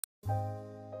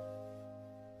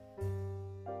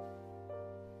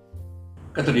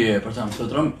கர்த்தருடைய பிரசன்னம்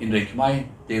ஸ்தோத்திரம். இன்றைக்குமாய்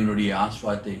தேவனுடைய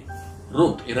ஆசீர்வாதத்தை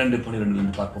ரூத்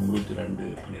 2:12 பார்ப்போம். ரூத்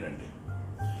 2:12.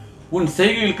 உன்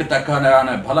செய்கைகளுக்கு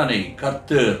தக்கதான பலனை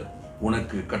கர்த்தர்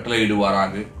உனக்கு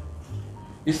கட்டளையிடுவாராக.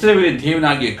 இஸ்ரவேலின்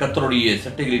தேவனாகிய கர்த்தருடைய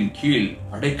சட்டைகளின் கீழ்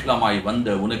அடைக்கலமாய்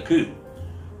வந்த உனக்கு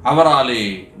அவராலே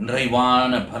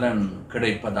நிறைவான பலன்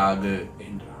கிடைப்பதாக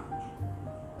என்றார்.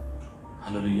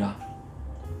 ஹல்லேலூயா.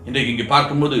 இன்றைக்கு இங்கே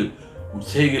பார்க்கும்போது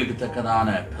உன் செய்கைகளுக்கு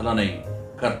தக்கதான பலனை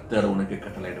கர்த்தர் உனக்கு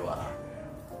கட்டளையிடுவாராக.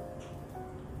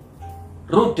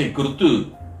 ரூத்தை குறித்து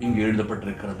இங்கு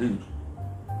எழுதப்பட்டிருக்கிறது.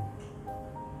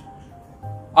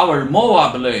 அவள்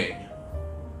மோவாபிலே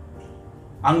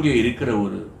அங்கே இருக்கிற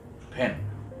ஒரு பெண்.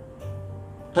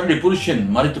 தன்னுடைய புருஷன்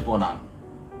மரித்து போனான்.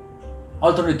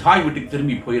 அவள் தன்னுடைய தாய் வீட்டுக்கு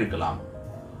திரும்பி போயிருக்கலாம்.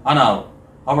 ஆனால்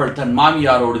அவள் தன்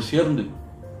மாமியாரோடு சேர்ந்து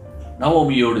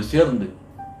நவோமியோடு சேர்ந்து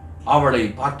அவளை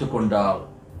பார்த்து கொண்டால்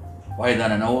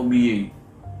வயதான நவோமியை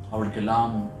அவளுக்கு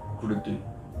எல்லாம் கொடுத்து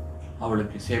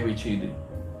அவளுக்கு சேவை செய்து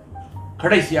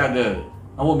கடைசியாக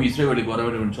நவோமி இஸ்ரவேலுக்கு வர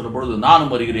வேண்டும் என்று சொல்லும் பொழுது,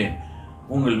 நானும் வருகிறேன்,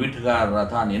 உங்கள்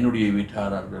வீட்டுக்காரர் தான் என்னுடைய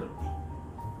வீட்டுக்காரர்கள்,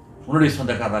 உன்னுடைய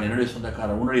சொந்தக்காரர் தான் என்னுடைய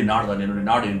சொந்தக்காரர், உன்னுடைய நாடு தான் என்னுடைய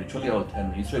நாடு என்று சொல்லி அவள்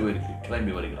தன் இஸ்ரவேலுக்கு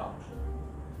கிளம்பி வருகிறாள்.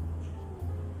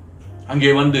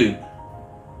 அங்கே வந்து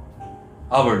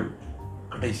அவள்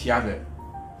கடைசியாக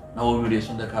நவோமியுடைய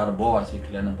சொந்தக்காரர் போவாசை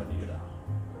கல்யாணம் பண்ணுகிறார்.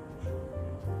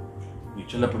 நீ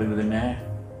சொல்லப்படுகிறது என்ன?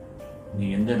 நீ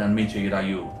எந்த நன்மை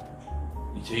செய்கிறாயோ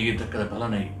நீ செய்யத்தக்க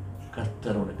பலனை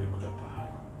கர்த்தர் உனக்கு கொடுப்பார்.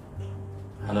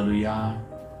 ஹல்லேலூயா.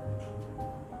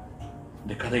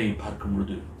 இந்த கதையை பார்க்கும்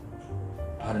பொழுது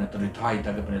பாருங்க, தன்னுடைய தாய்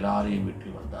தகப்பன் எல்லாரையும்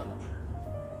வீட்டில் வந்தாள்.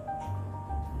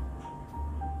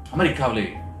 அமெரிக்காவிலே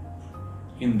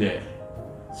இந்த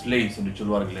ஸ்லேவ்ஸ் என்று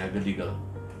சொல்வார்களே, அகதிகள்,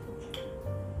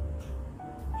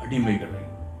 அடிமைகளை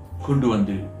கொண்டு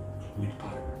வந்து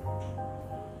விற்பார்கள்.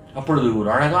 அப்பொழுது ஒரு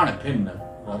அழகான பெண்,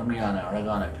 ஒரு அருமையான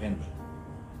அழகான பெண்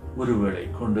ஒருவேளை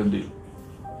கொண்டு வந்து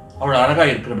அவள் அழகா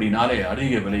இருக்கிறபடினாலே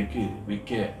அதிக விலைக்கு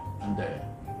விற்க அந்த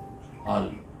ஆள்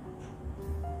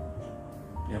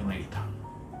நிர்ணயித்தான்.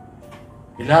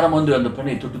 எல்லாரும் வந்து அந்த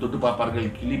பெண்ணை தொட்டு தொட்டு பார்ப்பார்கள்,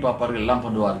 கிள்ளி பார்ப்பார்கள், எல்லாம்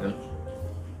பண்ணுவார்கள்.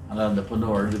 ஆனால் அந்த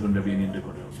பொண்ணு அழுது கொண்டு அப்படியே நின்று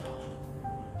கொண்டிருந்தாள்.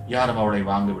 யாரும் அவளை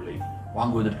வாங்கவில்லை.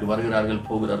 வாங்குவதற்கு வருகிறார்கள்,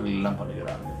 போகிறார்கள், எல்லாம்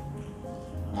பண்ணுகிறார்கள்.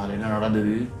 ஆனால் என்ன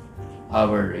நடந்தது?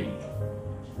 அவளை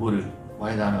ஒரு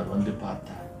வயதானவர் வந்து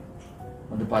பார்த்தார்.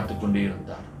 வந்து பார்த்து கொண்டே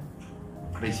இருந்தார்.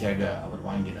 கடைசியாக அவர்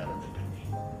வாங்கினார். அந்த பெண்ணை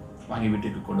வாங்கி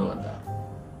வீட்டுக்கு கொண்டு வந்தார்.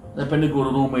 அந்த பெண்ணுக்கு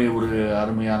ஒரு ரூமை, ஒரு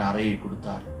அருமையான அறையை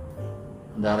கொடுத்தார்.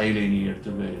 அந்த அறையில நீ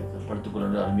எடுத்து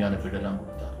படுத்துக்கொள்ள அருமையான பெட்டெல்லாம்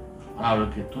கொடுத்தார். ஆனால்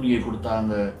அவளுக்கு துணியை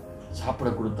கொடுத்தாங்க, சாப்பிட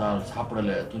கொடுத்தால்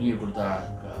சாப்பிடல, துணியை கொடுத்தா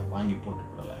வாங்கி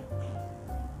போட்டுக்கொள்ளல.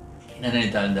 என்ன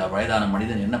நினைத்தால் இந்த வயதான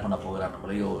மனிதன் என்ன பண்ண போகிறார்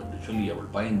நம்மளையோ என்று சொல்லி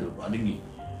அவள் பயந்து அடங்கி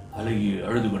அழுகி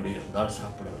அழுது கொண்டே இருந்தால்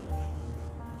சாப்பிடவில்லை.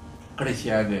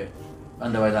 கடைசியாக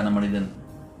அந்த வயதான மனிதன்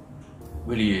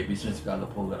வெளியே பிசினஸ்க்காக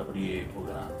போகிறபடியே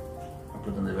போகிறான்.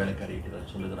 அப்பொழுது அந்த வேலைக்காரிகிட்ட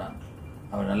சொல்லுகிறான்,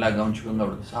 அவர் நல்லா கவனிச்சுக்கோங்க,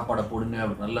 அவருக்கு சாப்பாடை போடுங்க,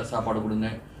 அவருக்கு நல்ல சாப்பாடு கொடுங்க,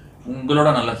 உங்களோட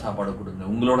நல்ல சாப்பாடு கொடுங்க,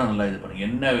 உங்களோட நல்லா இது பண்ணுங்க,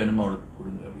 என்ன வேணுமோ அவளுக்கு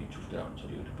கொடுங்க அப்படின்னு சொல்லிட்டு அவன்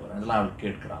சொல்லிவிட்டு போகிறான். இதெல்லாம் அவள்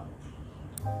கேட்கிறான்.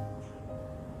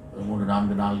 ஒரு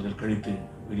 3-4 நாள்கள் கழித்து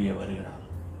வெளியே வருகிறாள்.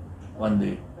 வந்து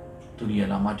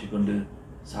துணியெல்லாம் மாற்றிக்கொண்டு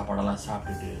சாப்பாடெல்லாம்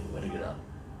சாப்பிட்டுட்டு வருகிறாள்.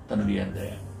 தன்னுடைய அந்த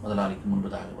முதலாளிக்கு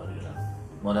முன்பதாக வருகிறார்.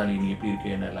 முதலாளி நீ எப்படி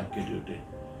இருக்க என்ன எல்லாம் கேட்டுவிட்டு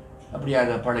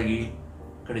அப்படியாக பழகி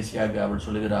கடைசியாக அவள்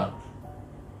சொல்லுகிறாள்,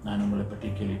 நான் உங்களை பற்றி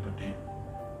கேள்விப்பட்டேன்.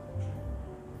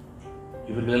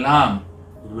 இவர்களெல்லாம்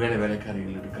ஒரு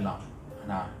வேலைக்காரிகள் இருக்கலாம்,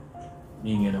 ஆனால்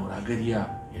நீங்க என்ன ஒரு அகதியா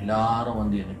எல்லாரும்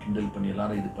வந்து என்னை கிண்டல் பண்ணி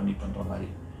எல்லாரும் இது பண்ணி பண்ற மாதிரி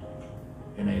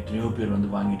என்னை எத்தனையோ பேர்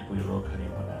வந்து வாங்கிட்டு போய் எவ்வளோ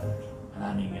காரியம் பண்ணாரு.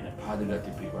 ஆனால் நீங்க என்னை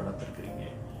பாதுகாத்து போய் வளர்த்துருக்கிறீங்க.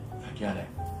 ஆக்கியால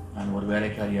நான் ஒரு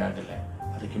வேலைக்காரியாகலை,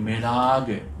 அதுக்கு மேலாக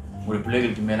ஒரு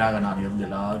பிள்ளைகளுக்கு மேலாக நான் இருந்து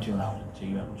எல்லாத்தையும் நான் அவளுக்கு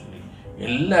செய்வேன் அப்படின்னு சொல்லி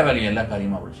எல்லா வேலையும் எல்லா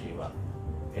காரியமும் அவள் செய்வாள்.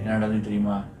 என்ன நடந்தது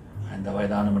தெரியுமா? அந்த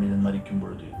வயதான மனிதன் மரிக்கும்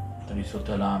பொழுது தன்னை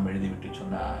சொத்தெல்லாம் எழுதிவிட்டு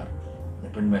சொன்னார். அந்த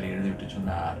பெண் மேலே எழுதிவிட்டு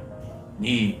சொன்னார்,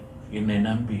 நீ என்னை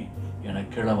நம்பி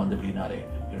எனக்கு கீழே வந்து அப்படின்னாலே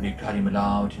என்னுடைய காரியம்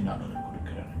எல்லாவற்றையும் நான் உனக்கு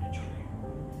கொடுக்கிறேன் என்று சொல்லி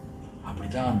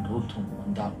அப்படித்தான் ரூத்தும்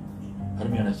வந்தான்.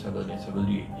 அருமையான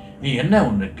சகோதரி, நீ என்ன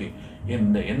உனக்கு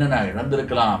என்னென்ன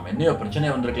இழந்திருக்கலாம், என்னையோ பிரச்சனை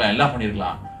வந்திருக்கலாம், எல்லாம்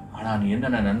பண்ணியிருக்கலாம். ஆனால் நீ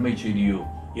என்னென்ன நன்மை செய்தியோ,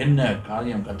 என்ன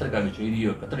காரியம் கர்த்தருக்காக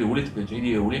செய்தியோ, கர்த்தருடைய ஊழியத்துக்கு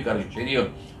செய்தியோ, ஊழியக்காரர்கள் செய்தியோ,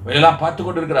 இவையெல்லாம் பார்த்து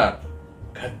கொண்டிருக்கிறார்.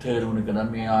 கர்த்தர் உனக்கு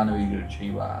நன்மையானவைகள்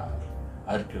செய்வார்.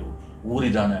 அதற்கு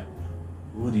ஊரிதான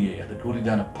ஊதியை, அதற்கு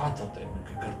ஊரிதான பாத்திரத்தை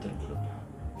உனக்கு கர்த்தர் கொடுப்பார்.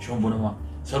 சோம்பனுமா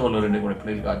சர்வலர் ரெண்டு கூட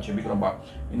பிள்ளைகளுக்கு செபிக்கிறோம்பா.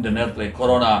 இந்த நேரத்தில்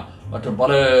கொரோனா மற்றும்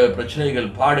பல பிரச்சனைகள்,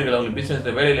 பாடுகள், அவங்களுக்கு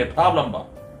பிசினஸ் வேலையிலே ப்ராப்ளம் பா.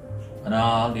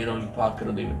 ஆனால் நீர் அவர்களுக்கு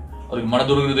பார்க்கிற தெய்வம், அவருக்கு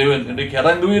மனதுருகிற தெய்வம் இன்றைக்கு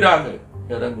இறங்குவீராக.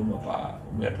 இறங்குமப்பா.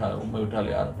 உண்மை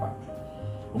விட்டால் யாருப்பா?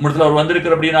 உம்மிடத்தில் அவர்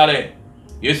வந்திருக்கிற அப்படின்னாலே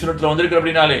இயேசுவிடத்தில் வந்திருக்கிற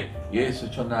அப்படின்னாலே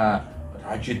இயேசு சொன்ன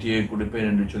ராஜ்யத்தையே கொடுப்பேன்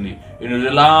என்று சொல்லி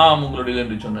என்னதெல்லாம் உங்களுடையது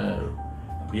என்று சொன்னார்.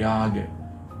 அப்படியாக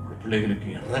பிள்ளைகளுக்கு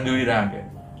இறங்குவீராக,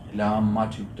 எல்லாம்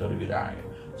மாற்றி தருவீராக,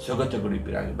 சுகத்தை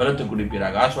குடிப்பீராக, பலத்தை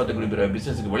குடிப்பீராக, ஆஸ்வாதத்தை குடிப்பீராக,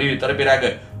 பிசினஸுக்கு வழியை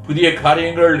திறப்பீராக. புதிய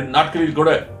காரியங்கள் நாட்களில்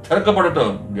கூட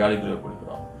திறக்கப்படட்டும். வியாதிகளை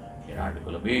கொடுக்கிறோம்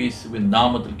நாட்டுக்குள்ள இயேசுவின்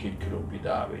நாமத்தில் கேட்கிறோம்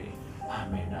பிதாவே.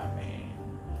 ஆமென் ஆமென்.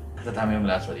 கர்த்தர் தாமே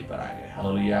உங்களை ஆசீர்வதிப்பாராக.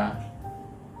 ஹல்லேலூயா.